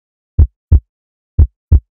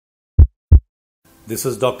This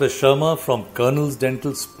is Dr. Sharma from Canal's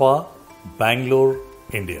Dental Spa, Bangalore,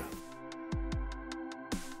 India.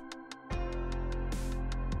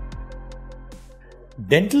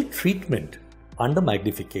 Dental treatment under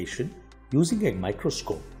magnification using a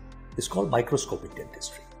microscope is called microscopic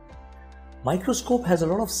dentistry. Microscope has a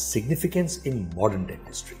lot of significance in modern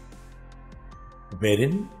dentistry,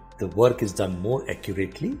 wherein the work is done more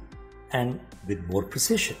accurately and with more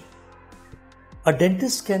precision. A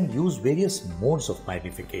dentist can use various modes of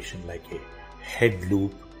magnification like a head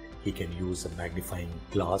loop, he can use a magnifying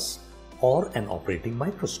glass or an operating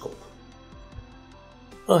microscope.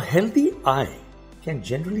 A healthy eye can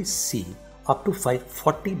generally see up to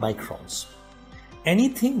 40 microns.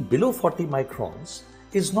 Anything below 40 microns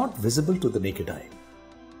is not visible to the naked eye.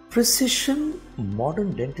 Precision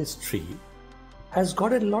modern dentistry has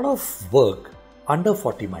got a lot of work under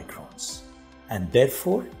 40 microns, and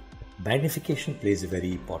therefore magnification plays a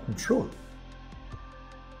very important role.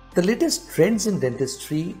 The latest trends in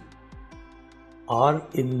dentistry are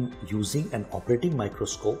in using an operating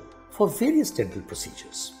microscope for various dental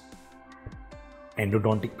procedures.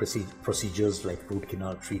 Endodontic procedures like root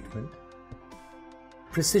canal treatment,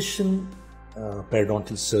 precision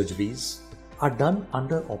periodontal surgeries are done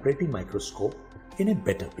under operating microscope in a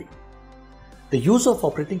better way. The use of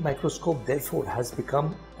operating microscope therefore has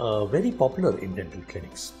become very popular in dental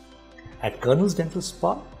clinics. At Canal's Dental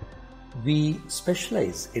Spa, we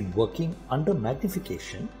specialize in working under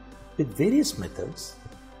magnification with various methods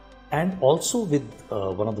and also with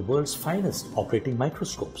one of the world's finest operating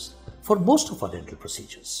microscopes for most of our dental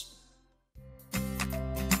procedures.